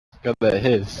Got that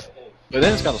hiss. But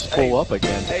then it's gotta spool up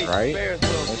again, right?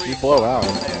 Once you blow out.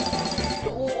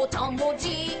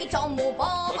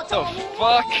 What the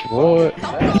fuck? What?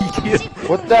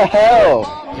 What the hell?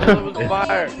 That was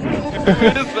fire. Who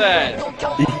is that?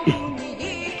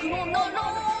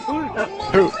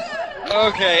 Who?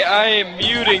 Okay, I am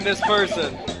muting this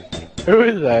person. Who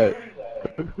is that?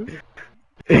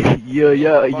 yo,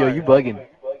 you bugging.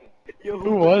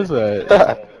 Who was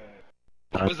that?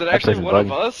 Was it actually one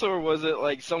of us, or was it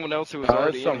like someone else who was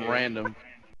already some in here? random.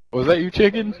 Was that you,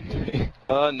 chicken?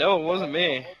 No, it wasn't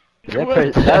me. That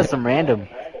was some random.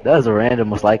 That was a random,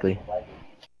 most likely.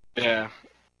 Yeah.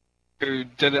 Who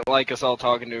didn't like us all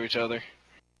talking to each other.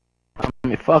 I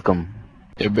mean, fuck them.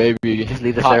 Yeah, baby. Just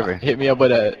leave the server. Hit me up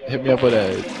with that. Hit me up with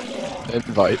that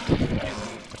invite.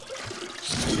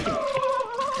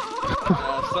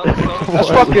 That's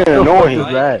fucking annoying. What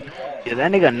is that? Yeah,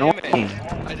 that nigga annoying.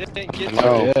 I didn't get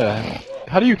Oh yeah.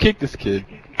 How do you kick this kid?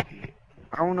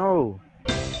 I don't know.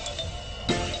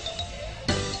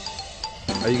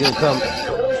 Are you gonna come?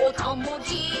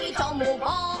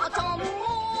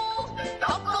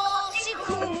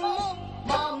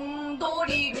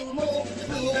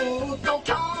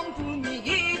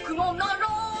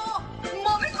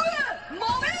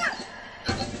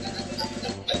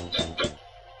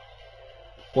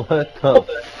 What the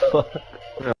fuck?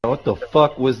 What the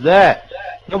fuck was that?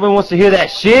 Nobody wants to hear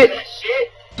that shit.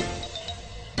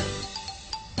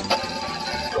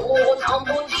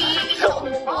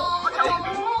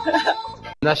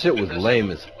 That shit was lame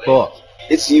as fuck.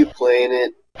 It's you playing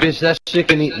it. Bitch, that shit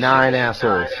can eat 9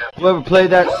 assholes. Whoever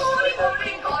played that?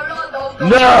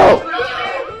 No!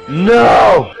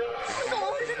 No!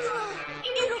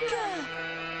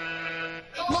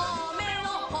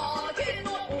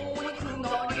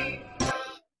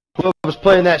 Whoever's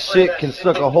playing that shit can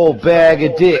suck a whole bag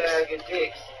of dicks.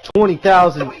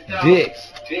 20,000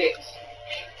 dicks.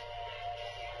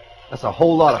 That's a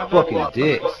whole lot of fucking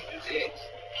dicks.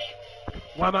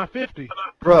 Why not 50?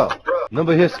 Bro,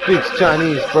 nobody here speaks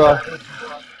Chinese, bro.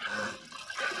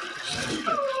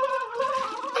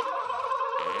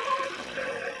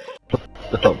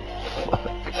 Oh, fuck.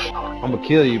 I'm gonna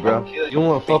kill you, bro. You don't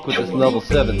wanna fuck with this level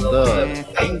 7 thug.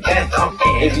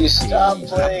 If you stop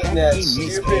playing that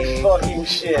stupid fucking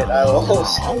shit, I will.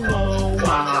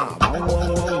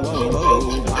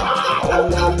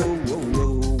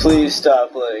 Please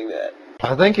stop playing that.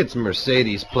 I think it's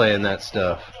Mercedes playing that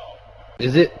stuff.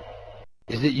 Is it?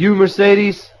 Is it you,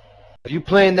 Mercedes? Are you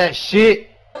playing that shit?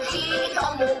 Fucking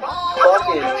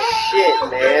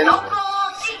shit, man.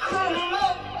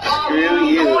 Screw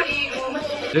you.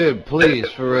 Dude, please,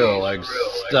 for real, like,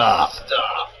 stop.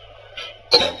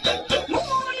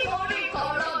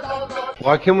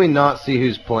 Why can we not see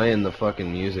who's playing the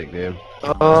fucking music, dude?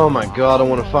 Oh my god, I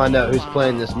want to find out who's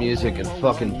playing this music and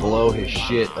fucking blow his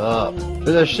shit up. But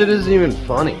that shit isn't even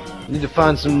funny. You need to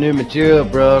find some new material,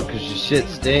 bro, cause your shit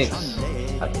stinks.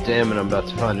 God damn it, I'm about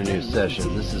to find a new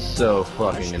session. This is so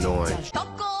fucking annoying.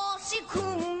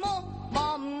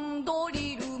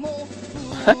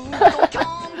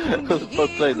 Who the fuck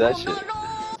played that shit?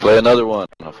 Play another one,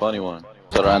 a funny one.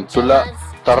 Tarantula,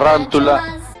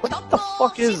 tarantula. What the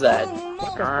fuck is that?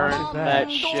 Turn that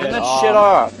Turn that shit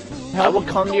off. I will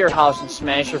come to your house and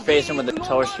smash your face in with a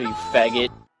toaster, you faggot.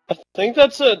 I think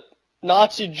that's a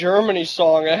Nazi Germany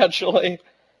song, actually.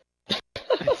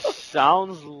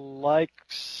 Sounds like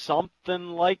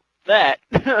something like that.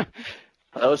 That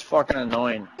was fucking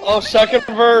annoying. Oh, second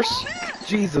verse.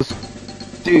 Jesus.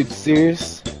 Dude,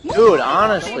 serious? Dude,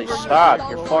 honestly, stop.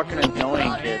 You're fucking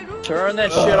annoying, kid. Turn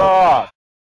that shit off.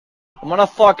 I'm gonna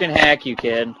fucking hack you,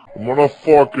 kid. I'm gonna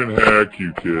fucking hack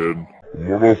you, kid. I'm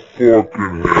gonna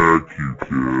fucking hack you,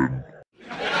 kid.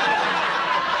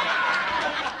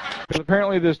 Because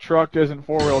apparently this truck isn't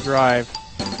 4-wheel drive.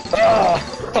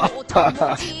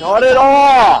 Not at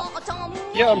all!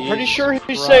 Yeah, I'm pretty sure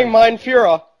he's saying Mein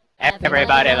Führer.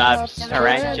 Everybody loves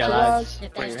tarantulas.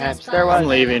 I'm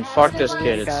leaving. Fuck this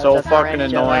kid. It's so fucking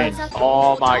annoying.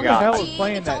 Oh my Who the hell god. is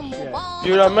playing that shit?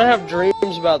 Dude, I'm gonna have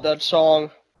dreams about that song.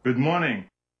 Good morning.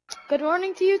 Good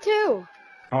morning to you too.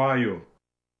 How are you?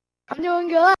 I'm doing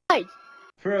good.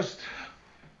 First,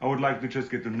 I would like to just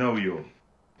get to know you.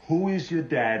 Who is your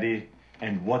daddy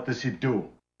and what does he do?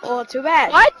 Well, too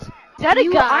bad. What? Is that a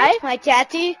You guy? aren't my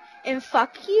daddy, and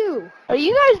fuck you. Are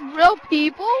you guys real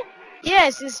people?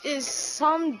 Yes, this is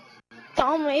some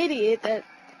dumb idiot that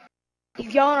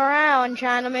he's going around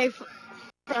trying to make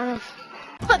fun of.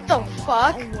 What the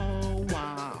fuck?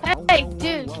 Hey,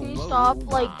 dude, can you stop,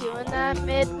 like, doing that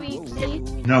mid-week, please?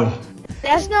 No.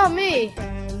 That's not me.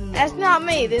 That's not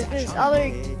me. This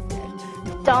other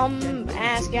dumb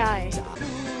ass guy.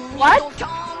 What?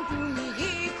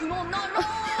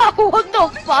 What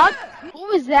the fuck?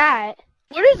 What was that?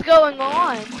 What is going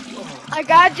on? A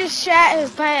guy just shat his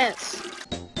pants.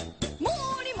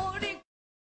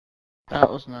 That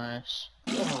was nice.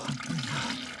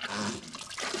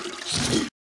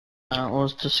 That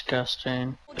was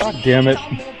disgusting. God damn it.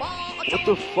 What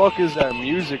the fuck is that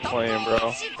music playing,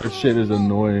 bro? That shit is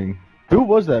annoying. Who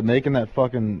was that making that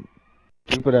fucking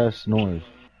stupid ass noise?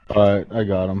 Alright, I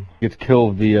got him. Gets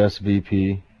kill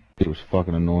VSVP. It was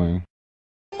fucking annoying.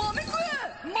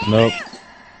 Nope.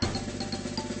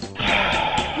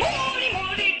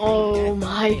 Oh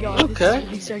my god, Okay.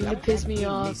 this is starting to piss me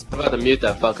off. I'm about to mute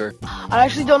that fucker. I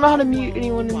actually don't know how to mute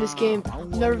anyone in this game. I've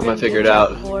never been gonna figure it out.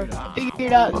 before. Figure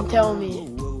it out and tell me.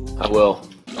 I will.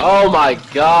 Oh my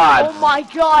god! Oh my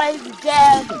god, I'm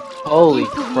dead! Holy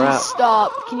Can you crap. please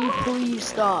stop? Can you please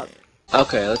stop?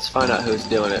 Okay, let's find out who's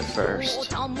doing it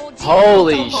first.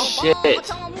 Holy shit!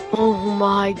 Oh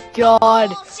my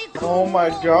god. Oh my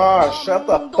gosh, shut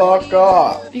the fuck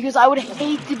up. Because I would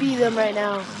hate to be them right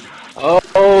now.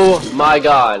 Oh my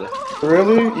god.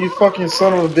 Really? You fucking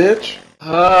son of a bitch?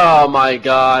 Oh my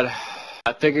god.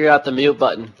 I figured out the mute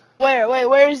button.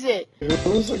 Where is it?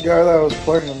 Who's the guy that was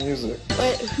playing the music?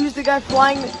 Wait, who's the guy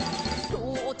flying?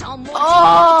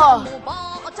 Oh!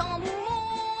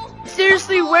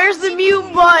 Seriously, where's the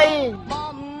mute button?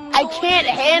 I can't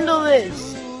handle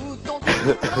this.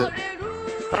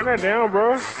 Turn that down,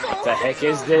 bro. What the heck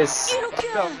is this? What the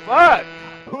fuck?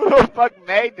 Who the fuck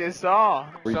made this song?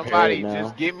 Repair Somebody it now.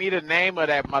 just give me the name of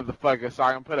that motherfucker so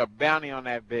I can put a bounty on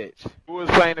that bitch. Who was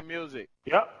playing the music?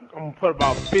 Yep, I'm gonna put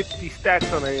about 50 stacks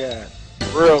on their ass.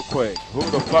 Real quick. Who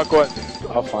the fuck was it?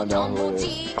 I'll find out who it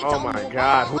is. Oh my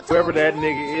god, whoever that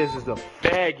nigga is a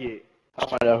faggot. I'll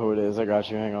find out who it is. I got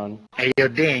you. Hang on. Hey, yo,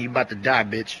 Dan, you about to die,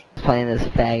 bitch. Playing this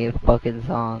faggot fucking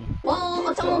song.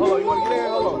 Hold on, you wanna get in?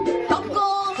 Hold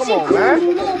on. Come on, man.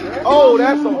 Oh,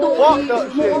 that's some fucked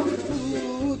up shit.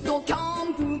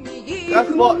 That's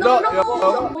fucked up, yo.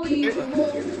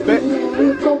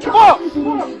 Fuck!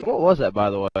 What was that, by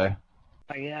the way? Oh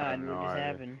yeah, I know what just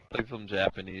happened. Like some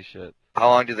Japanese shit. How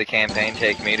long did the campaign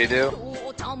take me to do?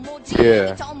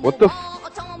 Yeah. What the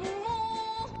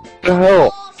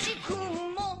hell?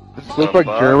 This looks like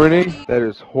Germany? That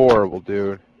is horrible,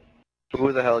 dude.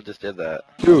 Who the hell just did that?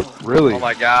 Dude, really? Oh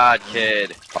my god,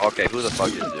 kid. Okay, who the fuck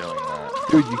is doing that?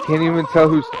 Dude, you can't even tell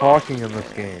who's talking in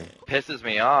this game. Pisses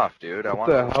me off, dude. I What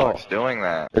wonder the who the hell? fuck's doing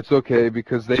that. It's okay,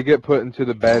 because they get put into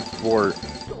the bad sport.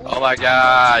 Oh my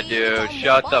god, dude.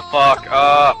 Shut the fuck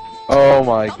up. Oh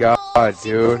my god,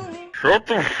 dude. Shut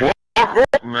the fuck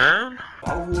up, man.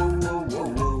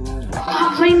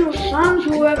 Stop playing those songs,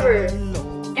 whoever.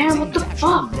 And what the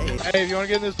fuck? Hey, if you wanna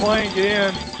get in this plane, get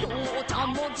in.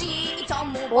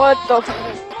 What the?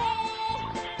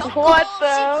 What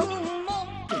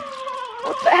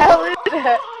the hell is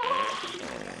that?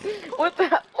 What the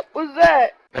hell was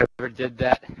that? Whoever did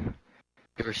that,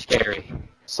 they were scary.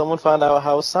 Someone found out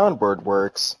how SOUNDBOARD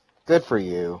works. Good for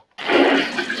you.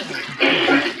 I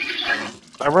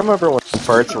remember when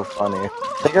farts were funny. I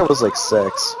think I was like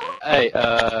 6. Hey,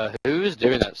 who's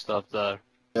doing that stuff though?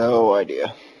 No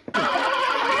idea.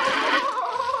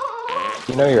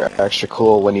 You know you're extra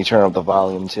cool when you turn up the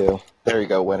volume too. There you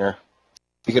go, winner.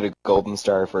 You get a golden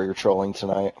star for your trolling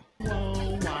tonight.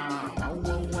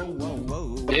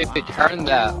 Dude, turn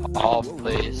that off,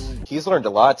 please. He's learned a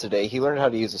lot today. He learned how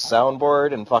to use a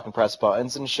soundboard and fucking press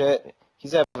buttons and shit.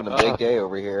 He's having a big day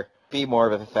over here. Be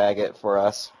more of a faggot for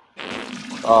us.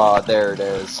 Oh, there it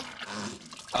is.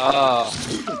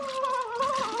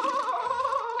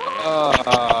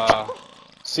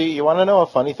 See, you want to know a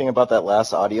funny thing about that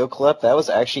last audio clip? That was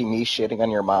actually me shitting on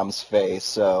your mom's face,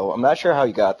 so I'm not sure how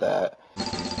you got that.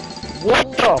 What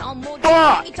the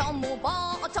fuck?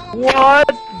 What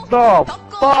the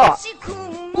fuck?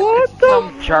 What the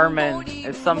Some German.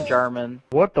 It's some German.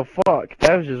 What the fuck?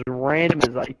 That was just random as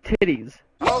like titties.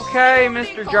 Okay,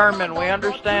 Mr. German, we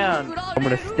understand. I'm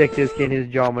gonna stick this kid in his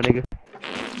jaw, my nigga.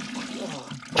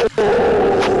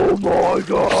 Oh my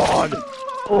god!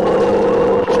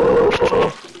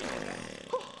 Oh.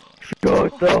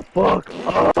 Shut the fuck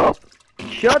up!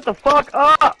 Shut the fuck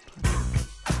up!